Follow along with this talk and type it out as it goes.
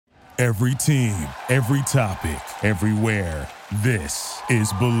Every team, every topic, everywhere. This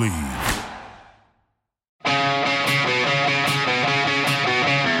is Believe.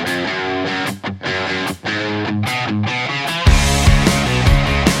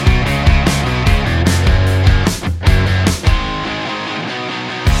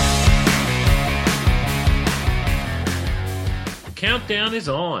 Countdown is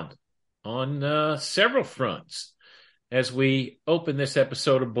on several fronts. As we open this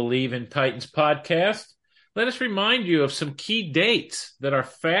episode of Believe in Titans podcast, let us remind you of some key dates that are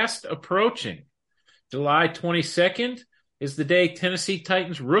fast approaching. July 22nd is the day Tennessee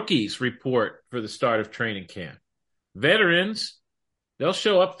Titans rookies report for the start of training camp. Veterans, they'll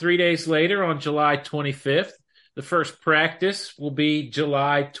show up 3 days later on July 25th. The first practice will be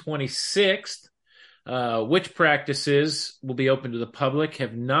July 26th. Which practices will be open to the public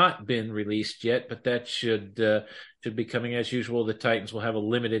have not been released yet, but that should be coming as usual. The Titans will have a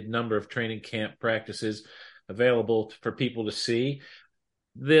limited number of training camp practices available for people to see.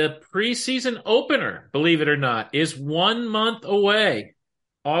 The preseason opener, believe it or not, is 1 month away,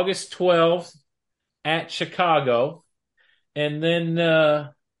 August 12th at Chicago. And then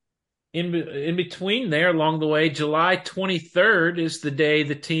in between there, along the way, July 23rd is the day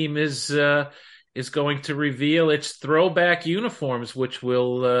the team is going to reveal its throwback uniforms, which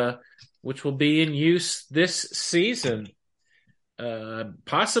will be in use this season.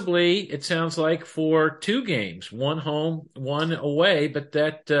 Possibly, it sounds like, for 2 games, 1 home, 1 away, but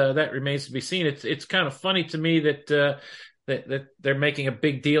that remains to be seen. It's kind of funny to me that they're making a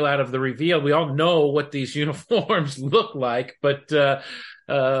big deal out of the reveal. We all know what these uniforms look like, but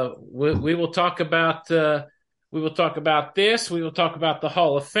we will talk about. We will talk about this. We will talk about the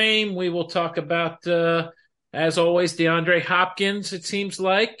Hall of Fame. We will talk about, as always, DeAndre Hopkins, it seems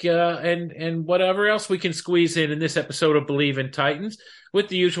like, and whatever else we can squeeze in this episode of Believe in Titans. With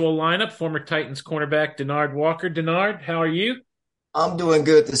the usual lineup, former Titans cornerback Denard Walker. Denard, how are you? I'm doing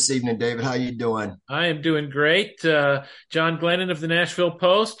good this evening, David. How you doing? I am doing great. John Glennon of the Nashville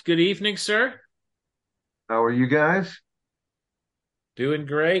Post. Good evening, sir. How are you guys? Doing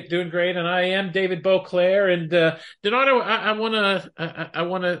great, and I am David Beauclair. And Donato, I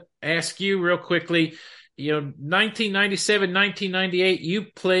want to ask you real quickly. 1997, 1998, you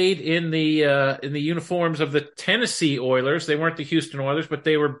played in the uniforms of the Tennessee Oilers. They weren't the Houston Oilers, but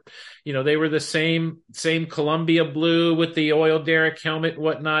they were the same Columbia blue with the oil derrick helmet and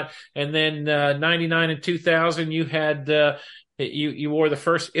whatnot. And then 99 and 2000, you had. You wore the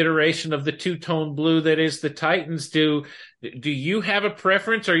first iteration of the two-tone blue that is the Titans. Do you have a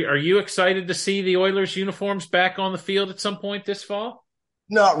preference? Are you excited to see the Oilers uniforms back on the field at some point this fall?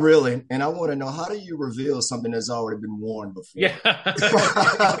 Not really. And I want to know, how do you reveal something that's already been worn before? Yeah,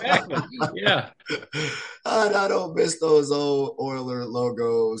 exactly. Yeah. I don't miss those old Oiler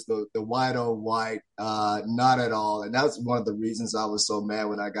logos, the white on white, not at all. And that's one of the reasons I was so mad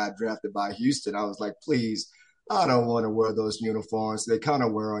when I got drafted by Houston. I was like, please, I don't want to wear those uniforms. They kind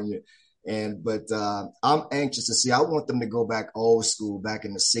of wear on you. But I'm anxious to see. I want them to go back old school, back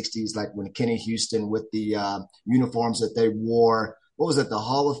in the 60s, like when Kenny Houston with the uniforms that they wore. What was it, the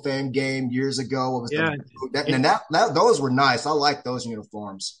Hall of Fame game years ago? What was those were nice. I like those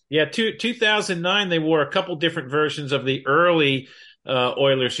uniforms. Yeah, 2009, they wore a couple different versions of the early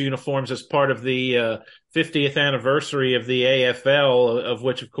Oilers uniforms as part of the 50th anniversary of the AFL, of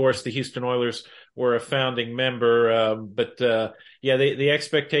which, of course, the Houston Oilers were a founding member. The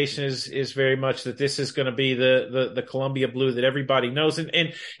expectation is very much that this is going to be the Columbia blue that everybody knows.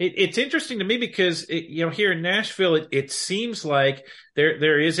 And it's interesting to me because, here in Nashville, it seems like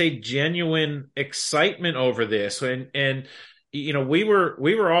there is a genuine excitement over this. And we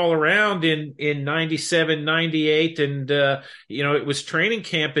were all around in 97, 98, and it was training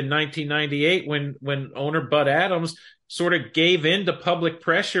camp in 1998 when owner Bud Adams sort of gave in to public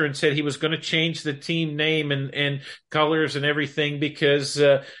pressure and said he was going to change the team name and colors and everything because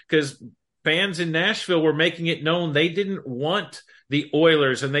fans in Nashville were making it known they didn't want the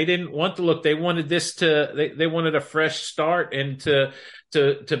Oilers and they didn't want the look. They wanted they wanted a fresh start and for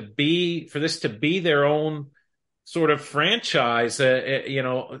this to be their own sort of franchise,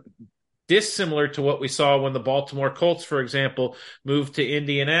 dissimilar to what we saw when the Baltimore Colts, for example, moved to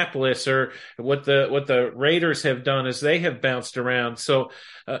Indianapolis, or what the Raiders have done as they have bounced around. So,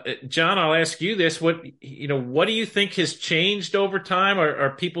 John, I'll ask you this: what do you think has changed over time?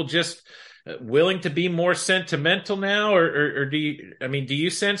 Are people just willing to be more sentimental now, or do you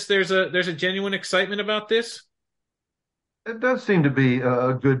sense there's a genuine excitement about this? It does seem to be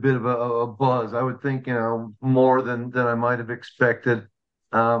a good bit of a buzz. I would think, more than I might have expected.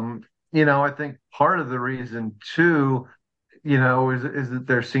 I think part of the reason too is that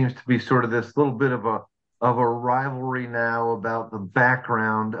there seems to be sort of this little bit of a rivalry now about the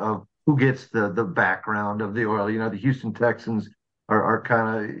background of who gets the background of the oil. The Houston Texans are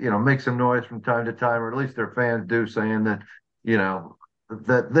kind of, make some noise from time to time, or at least their fans do, saying that,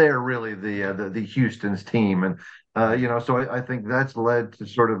 that they're really the Houston's team. And, so I think that's led to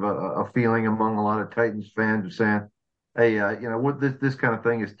sort of a feeling among a lot of Titans fans of saying, hey, what this kind of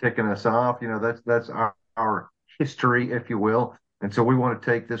thing is ticking us off. That's our history, if you will. And so we want to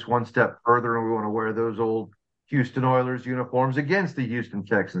take this one step further, and we want to wear those old Houston Oilers uniforms against the Houston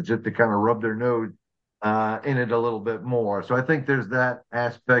Texans, just to kind of rub their nose in it a little bit more. So I think there's that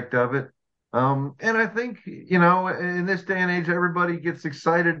aspect of it. And I think, in this day and age, everybody gets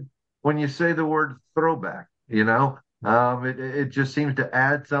excited when you say the word throwback. It just seems to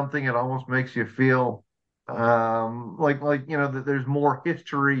add something. It almost makes you feel that there's more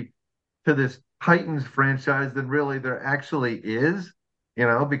history to this Titans franchise than really there actually is,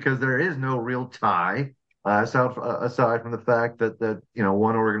 because there is no real tie aside from the fact that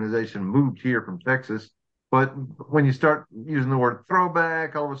one organization moved here from Texas. But when you start using the word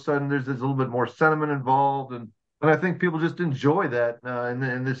throwback, all of a sudden there's a little bit more sentiment involved, and I think people just enjoy that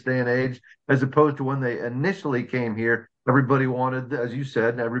in this day and age, as opposed to when they initially came here. Everybody wanted, as you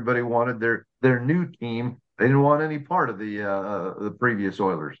said, everybody wanted their new team. They didn't want any part of the previous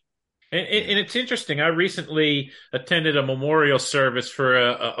Oilers. And it's interesting. I recently attended a memorial service for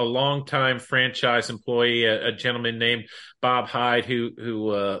a longtime franchise employee, a gentleman named Bob Hyde,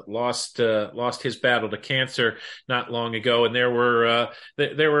 who lost his battle to cancer not long ago. And there were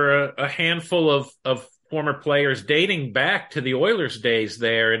a handful of former players dating back to the Oilers days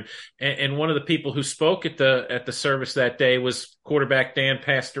there. And one of the people who spoke at the service that day was quarterback Dan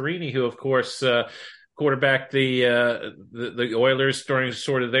Pastorini, who of course quarterbacked the Oilers during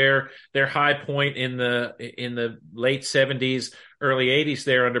sort of their high point in the late 70s, early 80s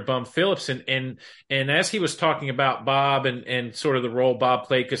there under Bum Phillips. And as he was talking about Bob and sort of the role Bob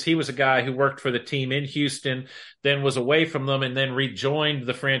played, because he was a guy who worked for the team in Houston, then was away from them, and then rejoined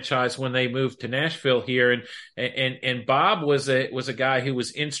the franchise when they moved to Nashville here. And Bob was a guy who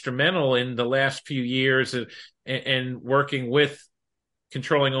was instrumental in the last few years and working with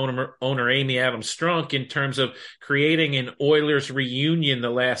controlling owner Amy Adams Strunk in terms of creating an Oilers reunion the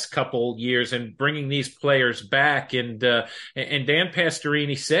last couple years and bringing these players back. And Dan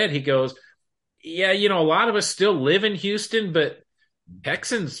Pastorini said, he goes, yeah, a lot of us still live in Houston, but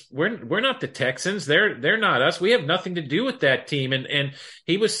Texans, we're not the Texans. They're not us. We have nothing to do with that team. And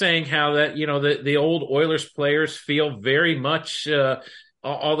he was saying how that, the old Oilers players feel very much,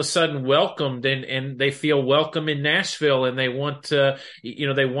 all of a sudden welcomed, and they feel welcome in Nashville, and they want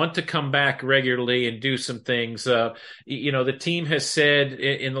to come back regularly and do some things. The team has said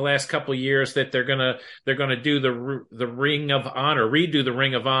in the last couple of years that they're gonna do the Ring of Honor, redo the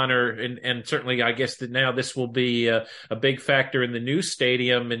Ring of Honor, and certainly I guess that now this will be a big factor in the new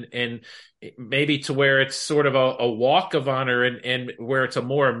stadium, and maybe to where it's sort of a walk of honor, and where it's a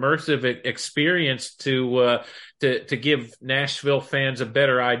more immersive experience to give Nashville fans a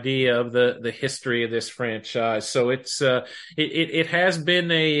better idea of the history of this franchise. So it has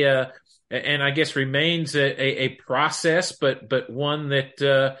been and I guess remains a process, but one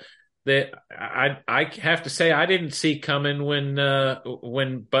that I have to say I didn't see coming when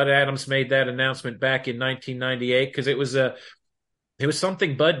Bud Adams made that announcement back in 1998, because it was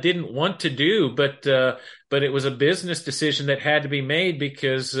something Bud didn't want to do, but it was a business decision that had to be made,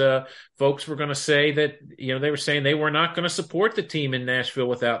 because folks were going to say that, they were saying they were not going to support the team in Nashville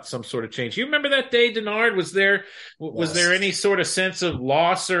without some sort of change. You remember that day, Denard? Was there any sort of sense of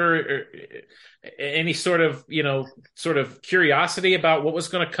loss or any sort of curiosity about what was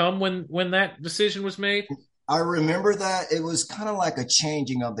going to come when that decision was made? I remember that it was kind of like a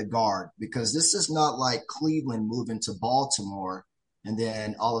changing of the guard, because this is not like Cleveland moving to Baltimore and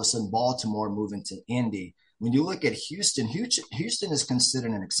then all of a sudden Baltimore moving to Indy. When you look at Houston is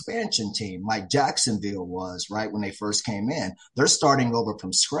considered an expansion team, like Jacksonville was, right, when they first came in. They're starting over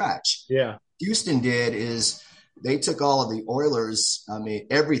from scratch. Yeah. Houston did is they took all of the Oilers,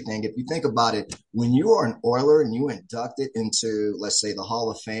 everything. If you think about it, when you are an Oiler and you inducted into, let's say, the Hall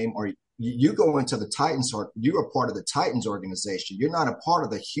of Fame, or you go into the Titans, or you are part of the Titans organization, you're not a part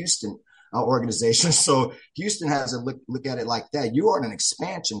of the Houston organization. So Houston has to look at it like that. You are an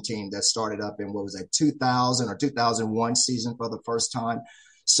expansion team that started up in, 2000 or 2001 season for the first time.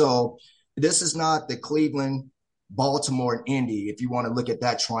 So this is not the Cleveland Baltimore and Indy, if you want to look at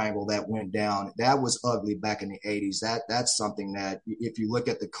that triangle that went down, that was ugly back in the 80s. That's something that if you look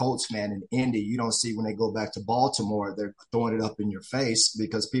at the Colts, man, in Indy, you don't see when they go back to Baltimore, they're throwing it up in your face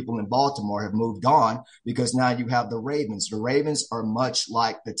because people in Baltimore have moved on because now you have the Ravens. The Ravens are much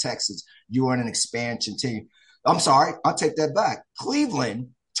like the Texans. You are an expansion team. I'm sorry, I'll take that back. Cleveland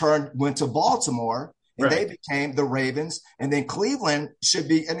went to Baltimore and they became the Ravens, and then Cleveland should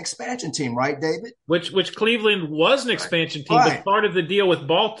be an expansion team, right, David? Which Cleveland was an expansion team, but part of the deal with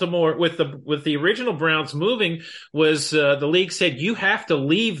Baltimore, with the original Browns moving, was the league said you have to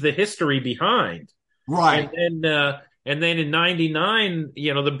leave the history behind, right? And then in '99,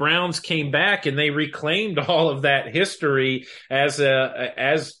 the Browns came back and they reclaimed all of that history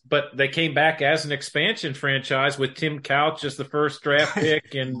but they came back as an expansion franchise with Tim Couch as the first draft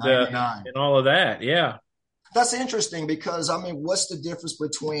pick and all of that. Yeah. That's interesting because, what's the difference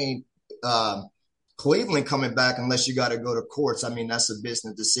between Cleveland coming back unless you got to go to courts? That's a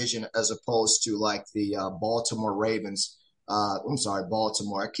business decision as opposed to like the Baltimore Ravens.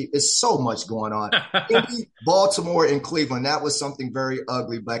 Baltimore. It's so much going on. Baltimore and Cleveland. That was something very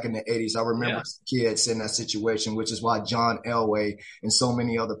ugly back in the 80s. I remember kids in that situation, which is why John Elway and so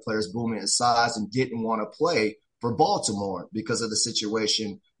many other players booming in size and didn't want to play for Baltimore because of the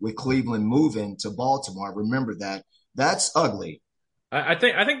situation with Cleveland moving to Baltimore. I remember that. That's ugly. I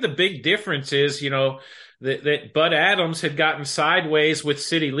think the big difference is, that Bud Adams had gotten sideways with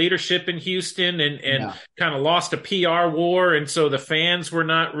city leadership in Houston and kind of lost a PR war, and so the fans were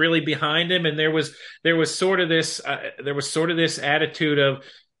not really behind him. And there was sort of this attitude of,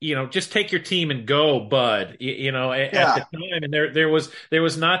 just take your team and go, Bud. At the time, and there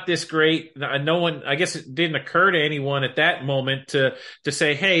was not this great. No one, I guess, it didn't occur to anyone at that moment to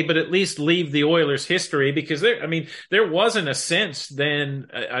say, hey, but at least leave the Oilers history, because there wasn't a sense then.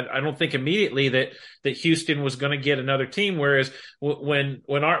 I don't think immediately that Houston was going to get another team. Whereas when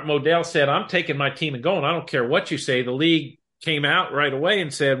Art Modell said, I'm taking my team and going, I don't care what you say, the league came out right away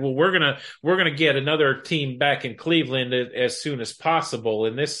and said, well, we're gonna get another team back in Cleveland as soon as possible.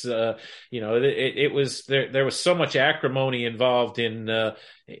 And this, it was there was so much acrimony involved in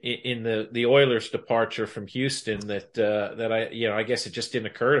the Oilers' departure from Houston that I guess it just didn't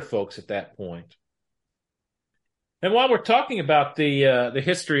occur to folks at that point. And while we're talking about the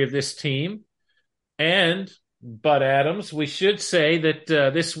history of this team and Bud Adams, we should say that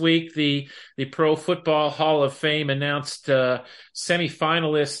this week the Pro Football Hall of Fame announced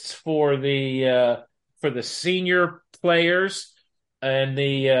semifinalists for the senior players and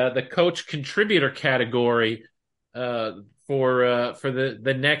the coach contributor category for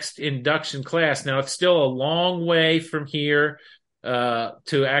the next induction class. Now, it's still a long way from here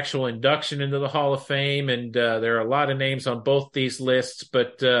to actual induction into the Hall of Fame, and there are a lot of names on both these lists,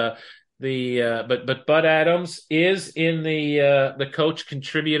 but Bud Adams is in the coach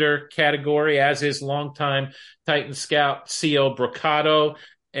contributor category, as is longtime Titan scout C.O. Brocato,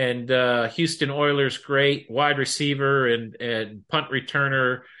 and Houston Oilers great wide receiver and punt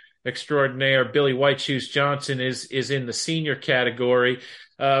returner extraordinaire Billy White Shoes Johnson is in the senior category.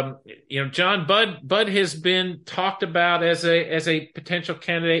 John, Bud has been talked about as a potential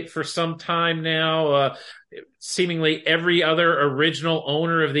candidate for some time now. Seemingly every other original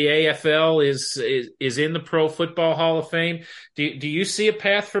owner of the AFL is in the Pro Football Hall of Fame. Do you see a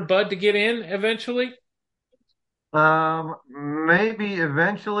path for Bud to get in eventually? Maybe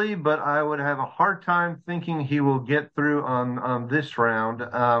eventually, but I would have a hard time thinking he will get through on this round.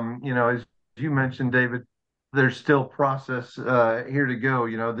 As you mentioned, David, there's still process here to go.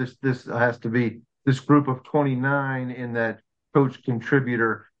 This has to be this group of 29 in that coach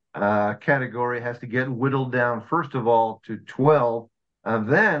contributor category has to get whittled down, first of all, to 12.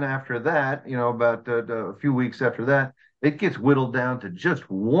 Then after that, about a few weeks after that, it gets whittled down to just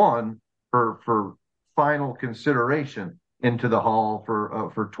one for final consideration into the Hall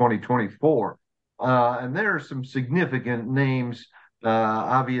for 2024. And there are some significant names,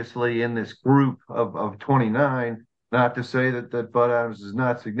 obviously, in this group of 29. Not to say that Bud Adams is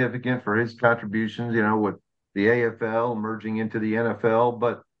not significant for his contributions, with the AFL merging into the NFL,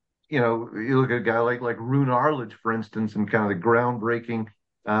 but you look at a guy like Roone Arledge, for instance, and kind of the groundbreaking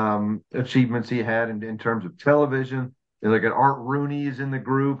achievements he had in terms of television. You look at Art Rooney's in the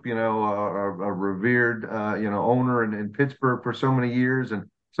group, a revered, owner in Pittsburgh for so many years, and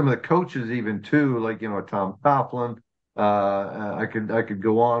some of the coaches even too, like Tom Coughlin. I could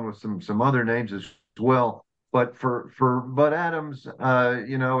go on with some other names as well. But for Bud Adams,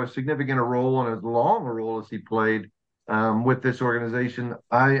 as significant a role and as long a role as he played with this organization,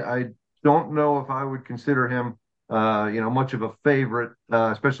 I don't know if I would consider him, much of a favorite,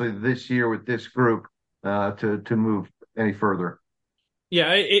 especially this year with this group. to move any further.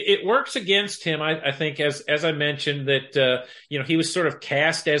 Yeah, it works against him. I think, as I mentioned, that he was sort of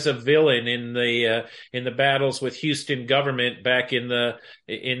cast as a villain in the battles with Houston government back in the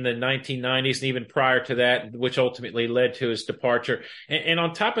 1990s and even prior to that, which ultimately led to his departure. And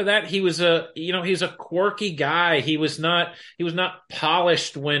on top of that, he's a quirky guy. He was not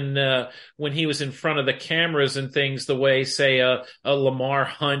polished when he was in front of the cameras and things the way, say, a Lamar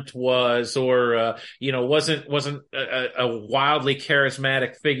Hunt was, or wasn't a wildly charismatic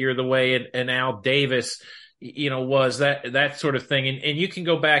figure the way an Al Davis, was that sort of thing. And you can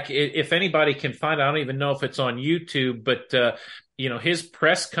go back, if anybody can find it, I don't even know if it's on YouTube, but his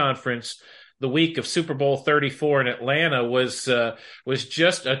press conference the week of Super Bowl 34 in Atlanta was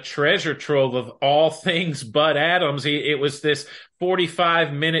just a treasure trove of all things Bud Adams. It was this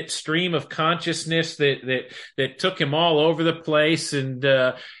 45-minute stream of consciousness that took him all over the place and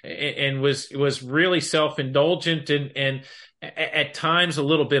was really self-indulgent and at times a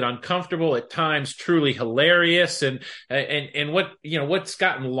little bit uncomfortable, at times truly hilarious. And what's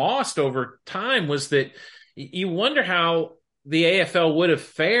gotten lost over time was that you wonder how the AFL would have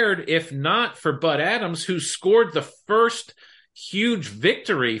fared if not for Bud Adams, who scored the first huge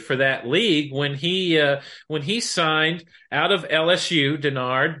victory for that league when he signed out of LSU,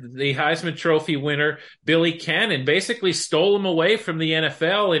 Denard, the Heisman Trophy winner, Billy Cannon, basically stole him away from the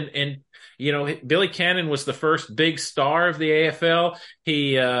NFL. And Billy Cannon was the first big star of the AFL.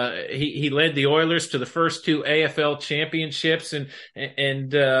 He led the Oilers to the first two AFL championships. I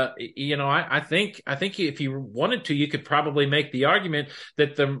think if you wanted to, you could probably make the argument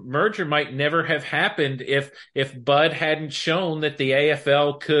that the merger might never have happened if Bud hadn't shown that the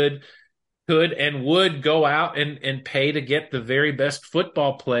AFL could and would go out and pay to get the very best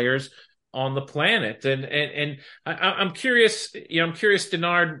football players on the planet. And I'm curious,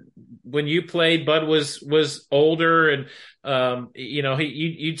 Denard, when you played, Bud was older and,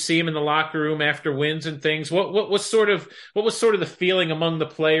 you'd see him in the locker room after wins and things. What was sort of the feeling among the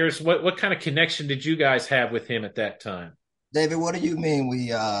players? What kind of connection did you guys have with him at that time? David, what do you mean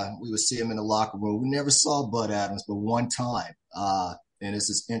we would see him in the locker room? We never saw Bud Adams, but one time, and it's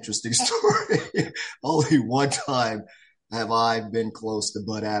this interesting story. Only one time have I been close to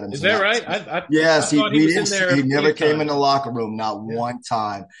Bud Adams. Is that right? Yes, he never came in the locker room, not one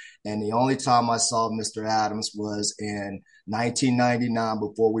time. And the only time I saw Mr. Adams was in 1999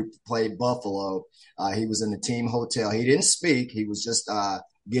 before we played Buffalo. He was in the team hotel. He didn't speak. He was just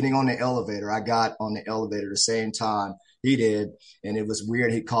getting on the elevator. I got on the elevator the same time he did, and it was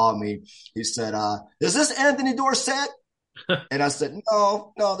weird. He called me. He said, is this Anthony Dorsett? And I said,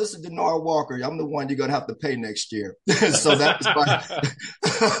 no, this is Denard Walker. I'm the one you're going to have to pay next year. So that was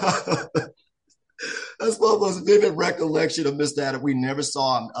that's my most vivid recollection of Mr. Adams. We never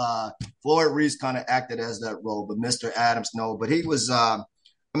saw him. Floyd Reese kind of acted as that role, but Mr. Adams, no. But he was,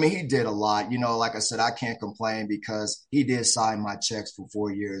 he did a lot. Like I said, I can't complain because he did sign my checks for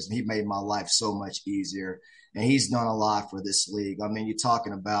 4 years, and he made my life so much easier. And he's done a lot for this league. You're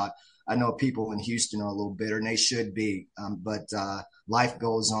talking about, I know people in Houston are a little bitter, and they should be, but life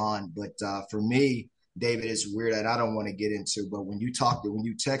goes on. But for me, David, it's weird that I don't want to get into, but when you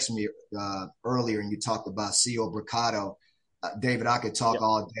texted me earlier and you talked about C.O. Brocato, David, I could talk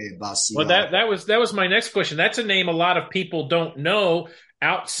all day about C.O. Well, that was my next question. That's a name a lot of people don't know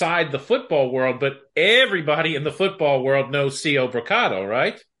outside the football world, but everybody in the football world knows C.O. Brocato,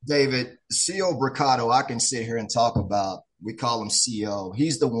 right? David, C.O. Brocato, I can sit here and talk about. We call him CO.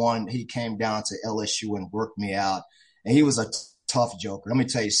 He's the one, he came down to LSU and worked me out. And he was a tough joker. Let me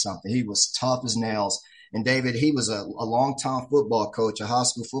tell you something. He was tough as nails. And David, he was a long-time football coach, a high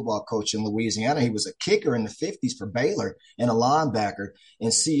school football coach in Louisiana. He was a kicker in the 50s for Baylor and a linebacker.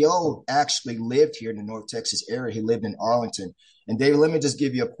 And CO actually lived here in the North Texas area. He lived in Arlington. And David, let me just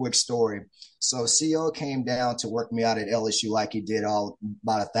give you a quick story. So CO came down to work me out at LSU like he did about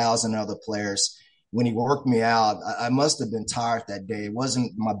 1,000 other players. When he worked me out, I must have been tired that day. It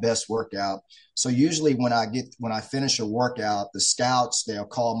wasn't my best workout. So usually when I finish a workout, the scouts, they'll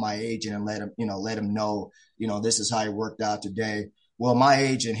call my agent and let him know, this is how he worked out today. Well, my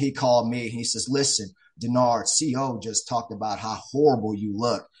agent, he called me. He says, listen, Denard, CO just talked about how horrible you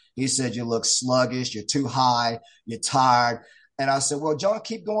look. He said, you look sluggish. You're too high. You're tired. And I said, well, John,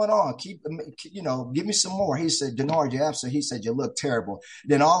 keep going on. Give me some more. He said, Denard, you absolutely. He said, you look terrible.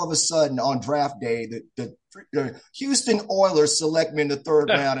 Then all of a sudden on draft day, the Houston Oilers select me in the third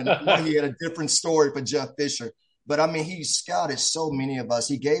round. And he had a different story for Jeff Fisher. But, he scouted so many of us.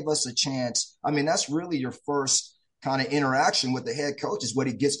 He gave us a chance. That's really your first kind of interaction with the head coach is what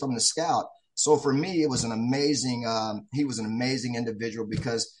he gets from the scout. So for me, it was an amazing. He was an amazing individual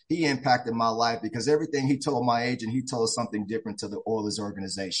because he impacted my life. Because everything he told my agent, he told something different to the Oilers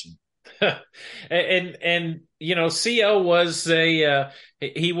organization. And CO was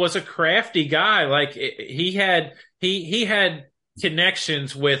he was a crafty guy. Like he had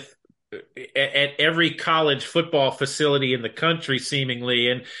connections with at every college football facility in the country seemingly,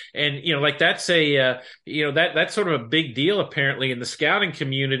 and like that's that's sort of a big deal apparently in the scouting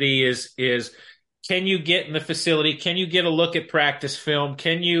community is can you get in the facility? Can you get a look at practice film?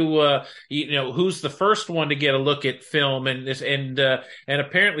 Can you, who's the first one to get a look at film? And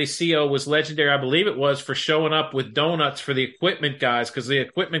apparently CO was legendary, I believe it was, for showing up with donuts for the equipment guys, because the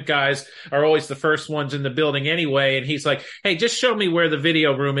equipment guys are always the first ones in the building anyway. And he's like, hey, just show me where the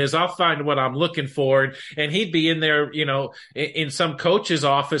video room is. I'll find what I'm looking for. And he'd be in there, in some coach's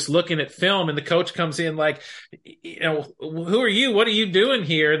office looking at film, and the coach comes in like, who are you? What are you doing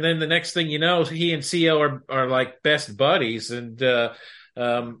here? And then the next thing you know, he and CO are like best buddies. And there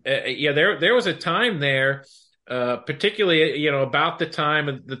was a time there, particularly about the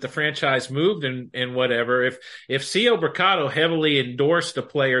time that the franchise moved and whatever. If CO Brocato heavily endorsed a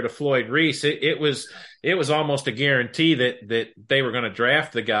player to Floyd Reese, it was almost a guarantee that they were going to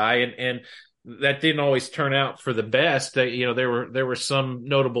draft the guy, and that didn't always turn out for the best. There were some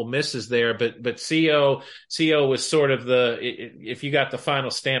notable misses there, but CO was sort of if you got the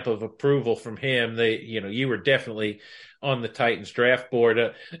final stamp of approval from him, you were definitely on the Titans draft board.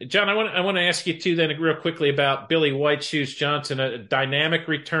 John, I want to ask you too then real quickly about Billy White Shoes Johnson, a dynamic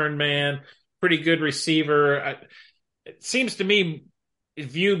return man, pretty good receiver. It seems to me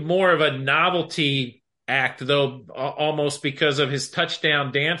viewed more of a novelty act, though, almost because of his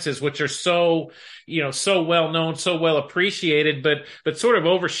touchdown dances, which are so well known, so well appreciated, but sort of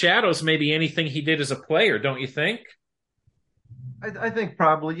overshadows maybe anything he did as a player, don't you think? I think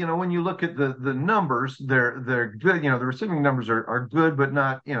probably, when you look at the numbers, they're good. The receiving numbers are good, but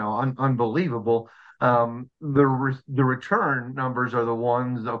not, unbelievable. The return numbers are the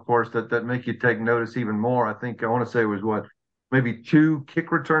ones, of course, that make you take notice even more. I think I want to say it was maybe 2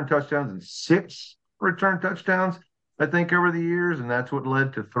 kick return touchdowns and 6 return touchdowns, I think, over the years, and that's what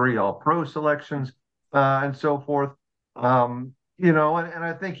led to 3 All-Pro selections and so forth. And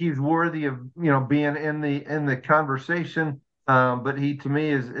I think he's worthy of being in the conversation. But he, to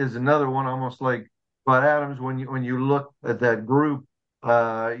me, is another one, almost like Bud Adams. When you look at that group,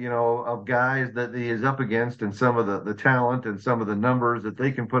 of guys that he is up against, and some of the talent and some of the numbers that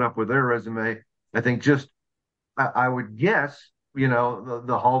they can put up with their resume, I think I would guess,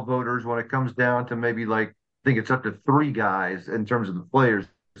 the Hall voters, when it comes down to maybe I think it's up to 3 guys in terms of the players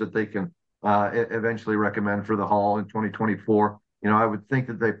that they can eventually recommend for the Hall in 2024. I would think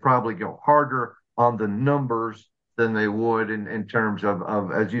that they probably go harder on the numbers than they would in terms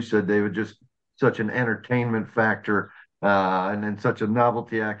of, as you said, David, just such an entertainment factor and then such a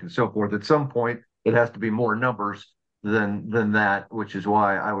novelty act and so forth. At some point, it has to be more numbers than that, which is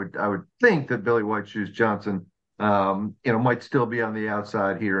why I would think that Billy White Shoes Johnson, might still be on the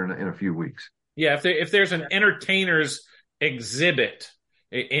outside here in a few weeks. Yeah, if there's an entertainer's exhibit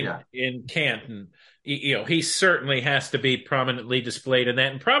in Canton, he certainly has to be prominently displayed in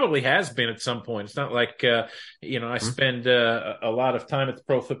that, and probably has been at some point. It's not like I spend a lot of time at the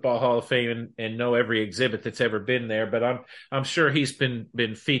Pro Football Hall of Fame and know every exhibit that's ever been there, but I'm sure he's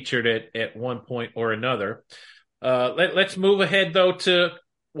been featured at one point or another. Let's move ahead though to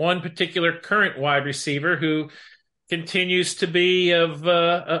one particular current wide receiver who continues to be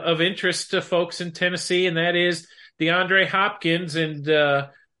of interest to folks in Tennessee, and that is DeAndre Hopkins. And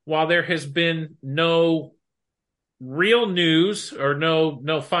while there has been no real news or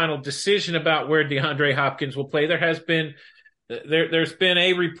no final decision about where DeAndre Hopkins will play, there's been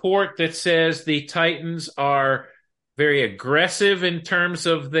a report that says the Titans are very aggressive in terms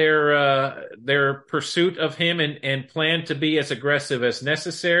of their pursuit of him and plan to be as aggressive as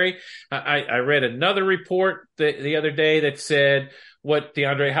necessary. I read another report the other day that said what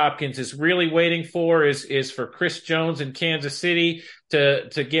DeAndre Hopkins is really waiting for is for Chris Jones in Kansas City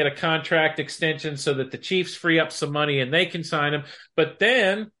to get a contract extension so that the Chiefs free up some money and they can sign him. But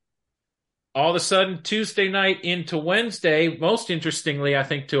then all of a sudden, Tuesday night into Wednesday, most interestingly, I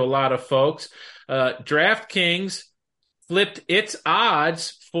think to a lot of folks, DraftKings flipped its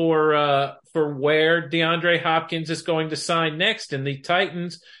odds for where DeAndre Hopkins is going to sign next, and the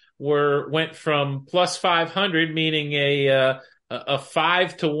Titans went from plus 500, meaning a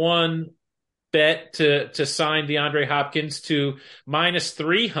 5-1 bet to sign DeAndre Hopkins, to minus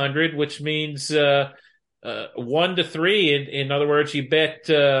 300, which means 1-3. In other words, you bet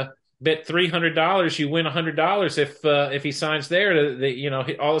bet $300, you win $100 if he signs there.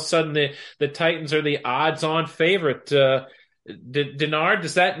 All of a sudden the Titans are the odds-on favorite. Denard,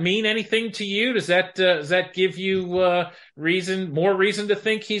 does that mean anything to you? Does that give you more reason to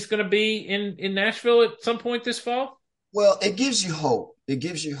think he's going to be in Nashville at some point this fall? Well, it gives you hope. It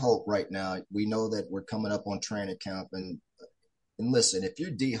gives you hope right now. We know that we're coming up on training camp, and listen, if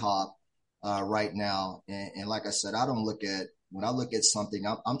you're D-Hop right now, and like I said, when I look at something,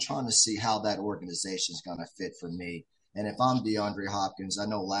 I'm trying to see how that organization is going to fit for me. And if I'm DeAndre Hopkins, I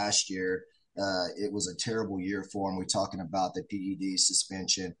know last year it was a terrible year for him. We're talking about the PED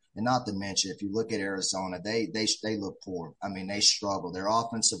suspension, and not to mention, if you look at Arizona, they look poor. I mean, they struggled. Their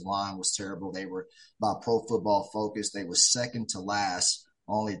offensive line was terrible. They were, by Pro Football Focus, they were second to last.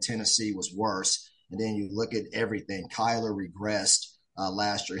 Only Tennessee was worse. And then you look at everything. Kyler regressed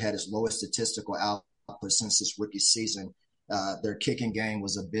last year, had his lowest statistical output since his rookie season. Their kicking game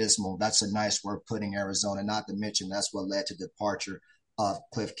was abysmal. That's a nice word putting Arizona, not to mention that's what led to the departure of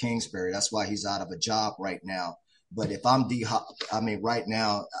Cliff Kingsbury. That's why he's out of a job right now. But if I'm right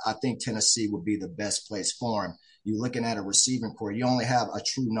now, I think Tennessee would be the best place for him. You're looking at a receiving core. You only have a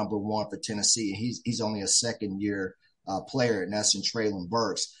true number one for Tennessee. He's only a second-year player, and that's in Treylon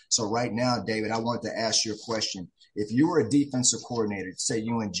Burks. So right now, David, I wanted to ask you a question. If you were a defensive coordinator, say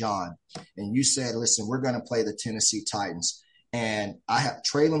you and John, and you said, listen, we're going to play the Tennessee Titans, and I have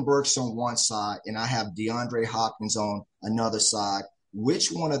Treylon Burks on one side, and I have DeAndre Hopkins on another side,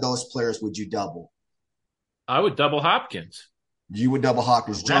 which one of those players would you double? I would double Hopkins. You would double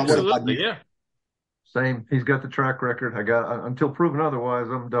Hopkins. John, absolutely, what about you? Yeah. Same. He's got the track record. Until proven otherwise,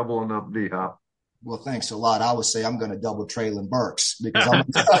 I'm doubling up D-Hop. Well, thanks a lot. I would say I'm going to double Treylon Burks because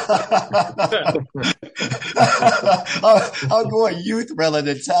I'm going youth rather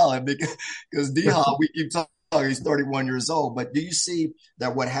than talent because D-Hop, we keep talking, he's 31 years old. But do you see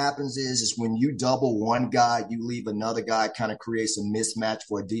that what happens is when you double one guy, you leave another guy, kind of creates a mismatch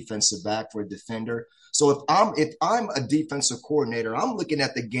for a defensive back, for a defender. So if I'm a defensive coordinator, I'm looking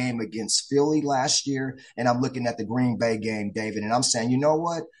at the game against Philly last year, and I'm looking at the Green Bay game, David, and I'm saying, you know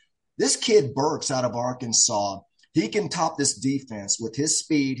what? This kid Burks out of Arkansas, he can top this defense with his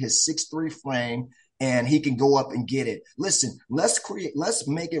speed, his 6'3" frame, and he can go up and get it. Listen, let's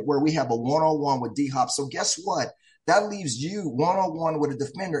make it where we have a one-on-one with D-Hop. So guess what? That leaves you one-on-one with a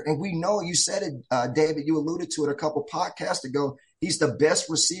defender. And we know, you said it, David, you alluded to it a couple podcasts ago, he's the best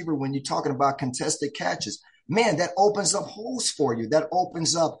receiver when you're talking about contested catches. Man, that opens up holes for you. That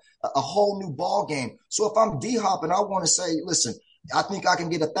opens up a whole new ball game. So if I'm D-Hop and I want to say, listen, I think I can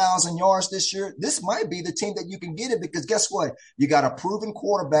get 1,000 yards this year, this might be the team that you can get it, because guess what? You got a proven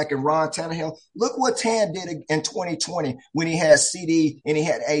quarterback in Ron Tannehill. Look what Tan did in 2020 when he had CD and he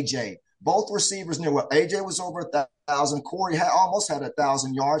had AJ. Both receivers knew what AJ was over 1,000. Corey almost had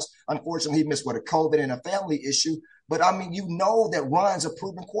 1,000 yards. Unfortunately, he missed with a COVID and a family issue. But, I mean, you know that Ron's a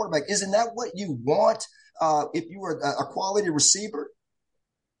proven quarterback. Isn't that what you want if you were a quality receiver?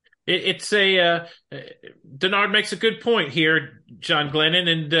 It's Denard makes a good point here, John Glennon.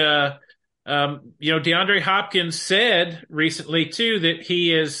 And, DeAndre Hopkins said recently, too, that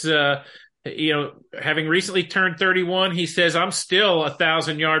he is, having recently turned 31, he says, I'm still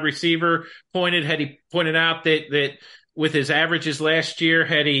 1,000-yard receiver. He pointed out that with his averages last year,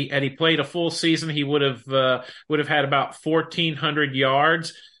 had he played a full season, he would have had about 1,400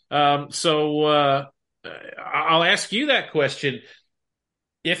 yards. So I'll ask you that question.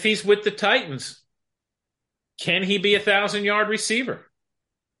 If he's with the Titans, can he be 1,000-yard receiver?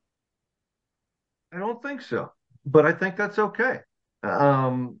 I don't think so, but I think that's okay.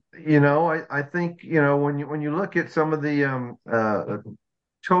 I think, when you look at some of the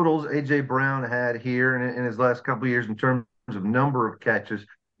totals A.J. Brown had here in his last couple of years in terms of number of catches,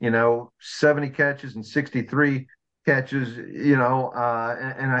 70 catches and 63 catches, and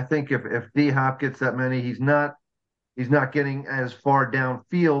I think if D-Hop gets that many, he's not getting as far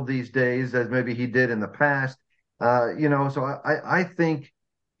downfield these days as maybe he did in the past. So I think,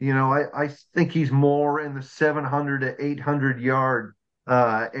 I think he's more in the 700 to 800 yard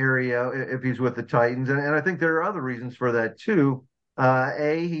area if he's with the Titans. And I think there are other reasons for that too.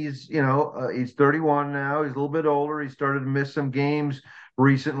 He's 31 now. He's a little bit older. He started to miss some games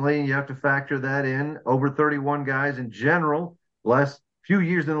recently, and you have to factor that in. Over 31 guys in general, last few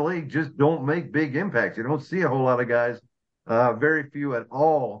years in the league, just don't make big impacts. You don't see a whole lot of guys, very few at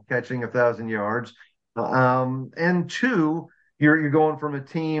all, catching 1,000 yards. And two, you're going from a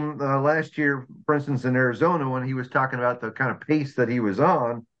team last year, for instance, in Arizona, when he was talking about the kind of pace that he was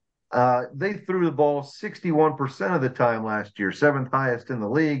on, they threw the ball 61% of the time last year, seventh highest in the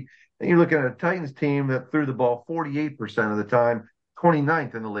league. And you're looking at a Titans team that threw the ball 48% of the time,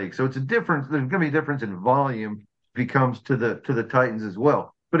 29th in the league. So it's a difference. There's going to be a difference in volume if he comes to the Titans as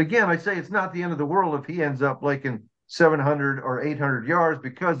well. But again, I say it's not the end of the world if he ends up like in 700 or 800 yards,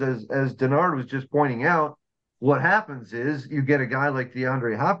 because as Denard was just pointing out, what happens is you get a guy like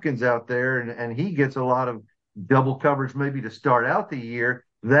DeAndre Hopkins out there, and he gets a lot of double coverage maybe to start out the year.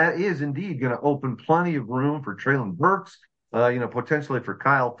 That is indeed going to open plenty of room for Treylon Burks, potentially for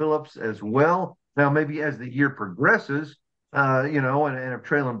Kyle Phillips as well. Now, maybe as the year progresses, and if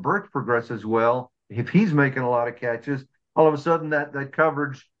Treylon Burks progresses well, if he's making a lot of catches, all of a sudden that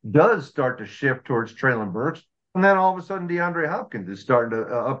coverage does start to shift towards Treylon Burks. And then all of a sudden DeAndre Hopkins is starting to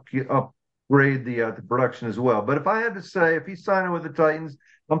upgrade the production as well. But if I had to say, if he's signing with the Titans,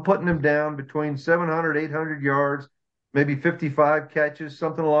 I'm putting him down between 700, 800 yards, maybe 55 catches,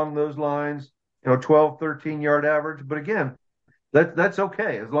 something along those lines, 12, 13-yard average. But again, that's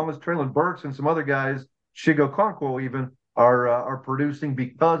okay, as long as Treylon Burks and some other guys, Shigo Konkwo even, are producing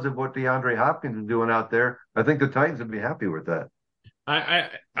because of what DeAndre Hopkins is doing out there. I think the Titans would be happy with that.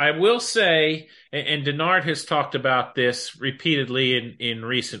 I will say, and Denard has talked about this repeatedly in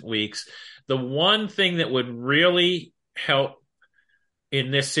recent weeks, the one thing that would really help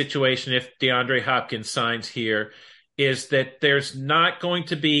in this situation if DeAndre Hopkins signs here is that there's not going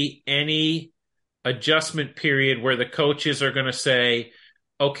to be any adjustment period where the coaches are going to say,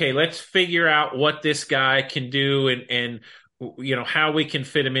 okay, let's figure out what this guy can do and how we can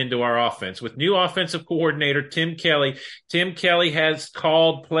fit him into our offense. With new offensive coordinator Tim Kelly has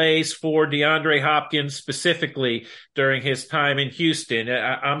called plays for DeAndre Hopkins specifically during his time in Houston.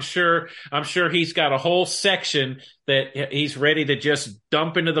 I'm sure he's got a whole section that he's ready to just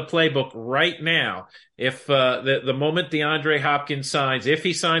dump into the playbook right now. If the moment DeAndre Hopkins signs, if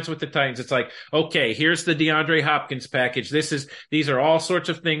he signs with the Titans, it's like, okay, here's the DeAndre Hopkins package. These are all sorts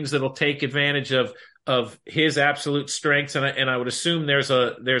of things that'll take advantage of his absolute strengths, and I would assume there's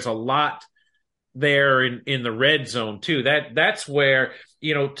a lot there in the red zone too. That's where,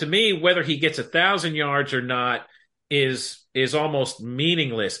 to me, whether he gets 1,000 yards or not is almost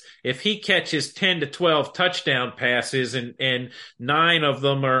meaningless. If he catches 10 to 12 touchdown passes and 9 of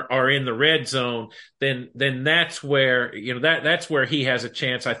them are in the red zone, then that's where that's where he has a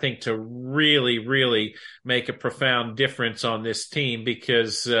chance, I think, to really, really make a profound difference on this team,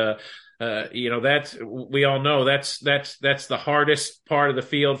 because that's, we all know that's the hardest part of the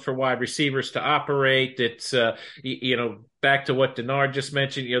field for wide receivers to operate. It's, back to what Denard just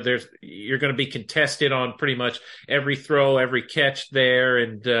mentioned, you're going to be contested on pretty much every throw, every catch there.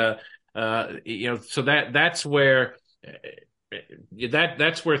 And, so that's where,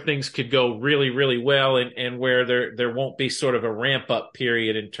 that's where things could go really, really well, and where there won't be sort of a ramp up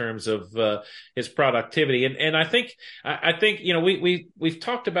period in terms of his productivity. And I think we've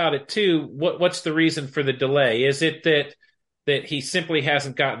talked about it too. What's the reason for the delay? Is it that he simply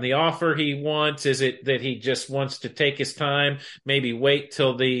hasn't gotten the offer he wants? Is it that he just wants to take his time, maybe wait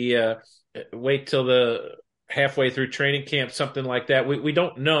till the halfway through training camp, something like that? We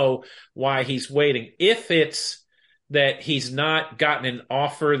don't know why he's waiting. If it's that he's not gotten an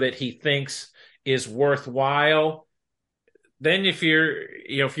offer that he thinks is worthwhile, then if you're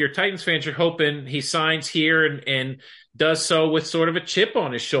Titans fans, you're hoping he signs here and does so with sort of a chip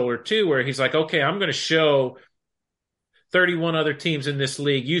on his shoulder too, where he's like, okay, I'm going to show 31 other teams in this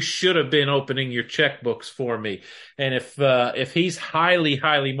league, you should have been opening your checkbooks for me. And if he's highly,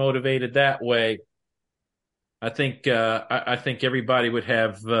 highly motivated that way, I think everybody would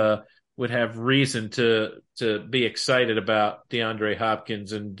have reason to be excited about DeAndre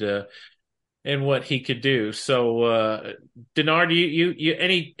Hopkins and what he could do. So, Denard, you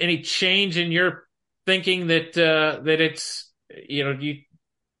any change in your thinking that it's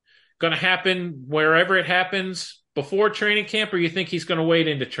going to happen wherever it happens before training camp, or you think he's going to wait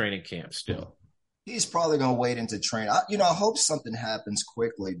into training camp still? He's probably going to wait into training. I hope something happens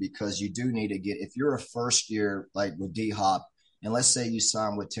quickly, because you do need to if you're a first year, like with D-Hop, and let's say you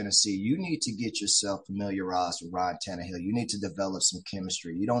sign with Tennessee, you need to get yourself familiarized with Ryan Tannehill. You need to develop some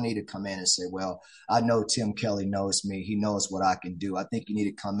chemistry. You don't need to come in and say, well, I know Tim Kelly knows me. He knows what I can do. I think you need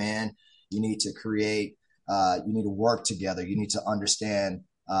to come in. You need to create. You need to work together. You need to understand.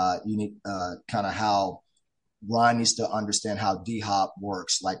 You need kind of how Ryan needs to understand how D-Hop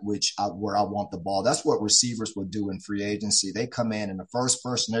works, like where I want the ball. That's what receivers will do in free agency. They come in and the first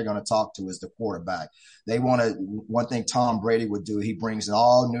person they're going to talk to is the quarterback. One thing Tom Brady would do, he brings in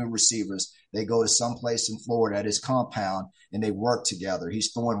all new receivers. They go to someplace in Florida at his compound and they work together.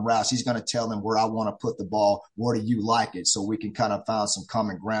 He's throwing routes. He's going to tell them where I want to put the ball. Where do you like it? So we can kind of find some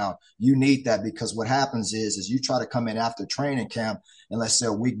common ground. You need that, because what happens is you try to come in after training camp, and let's say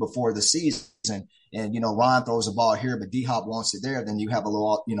a week before the season, and Ron throws a ball here, but D-Hop wants it there, then you have a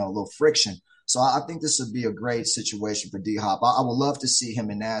little friction. So I think this would be a great situation for D-Hop. I would love to see him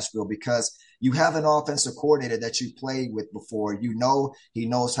in Nashville because you have an offensive coordinator that you played with before. He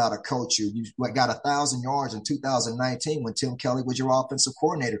knows how to coach you. You got 1,000 yards in 2019 when Tim Kelly was your offensive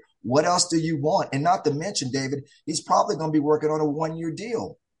coordinator. What else do you want? And not to mention, David, he's probably going to be working on a 1-year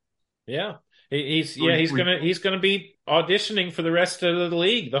deal. Yeah. He's gonna be auditioning for the rest of the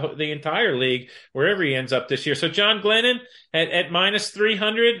league, the entire league, wherever he ends up this year. So John Glennon at minus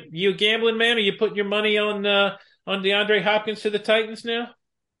 300, you a gambling man? Are you putting your money on DeAndre Hopkins to the Titans now?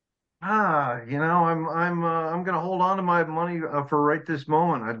 I'm going to hold on to my money for right this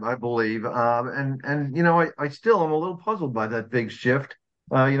moment. I believe, I still am a little puzzled by that big shift.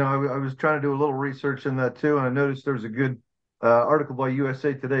 I was trying to do a little research in that too, and I noticed there's a good article by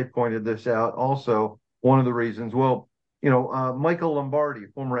USA Today pointed this out. Also, one of the reasons, Michael Lombardi,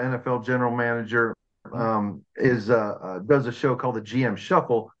 former NFL general manager, does a show called the GM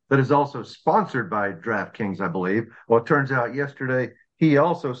Shuffle that is also sponsored by DraftKings, I believe. Well, it turns out yesterday he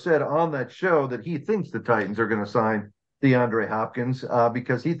also said on that show that he thinks the Titans are going to sign DeAndre Hopkins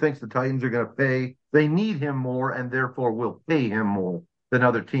because he thinks the Titans are going to pay. They need him more and therefore will pay him more than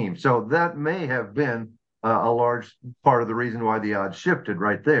other teams. So that may have been a large part of the reason why the odds shifted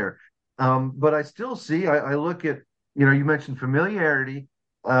right there. But I still see, I look at, you mentioned familiarity.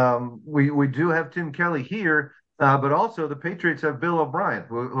 We do have Tim Kelly here, but also the Patriots have Bill O'Brien,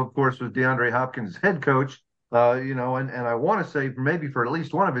 who of course was DeAndre Hopkins' head coach, and I want to say maybe for at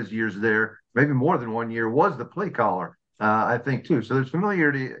least one of his years there, maybe more than 1 year, was the play caller, I think too. So there's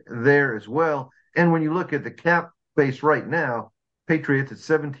familiarity there as well. And when you look at the cap base right now, Patriots at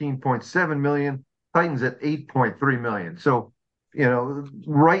 17.7 million, Titans at 8.3 million. So,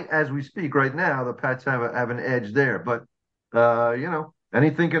 right as we speak right now, the Pats have an edge there. But,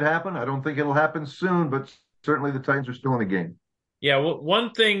 anything could happen. I don't think it'll happen soon, but certainly the Titans are still in the game. Yeah, well,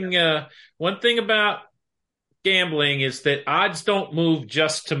 one thing about gambling is that odds don't move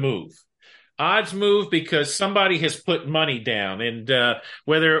just to move. Odds move because somebody has put money down, and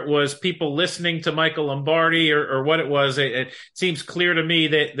whether it was people listening to Michael Lombardi or what it was, it seems clear to me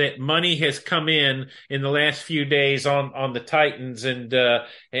that money has come in the last few days on the Titans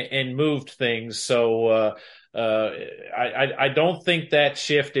and moved things. So I don't think that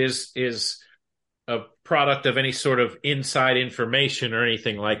shift is a product of any sort of inside information or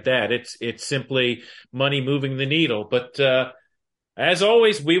anything like that. It's simply money moving the needle, but. As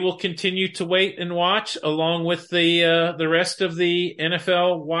always, we will continue to wait and watch along with the rest of the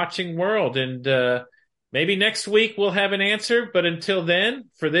NFL watching world. And maybe next week we'll have an answer. But until then,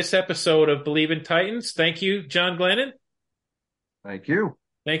 for this episode of Believe in Titans, thank you, John Glennon. Thank you.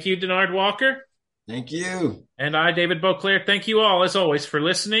 Thank you, Denard Walker. Thank you. And I, David Beauclair. Thank you all, as always, for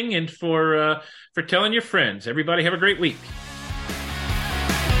listening and for telling your friends. Everybody have a great week.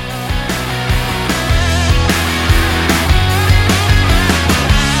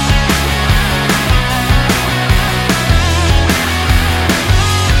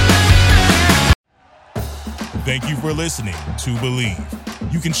 Thank you for listening to Believe.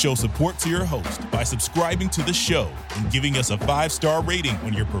 You can show support to your host by subscribing to the show and giving us a 5-star rating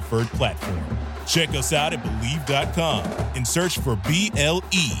on your preferred platform. Check us out at Believe.com and search for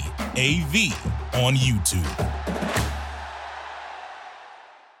BLEAV on YouTube.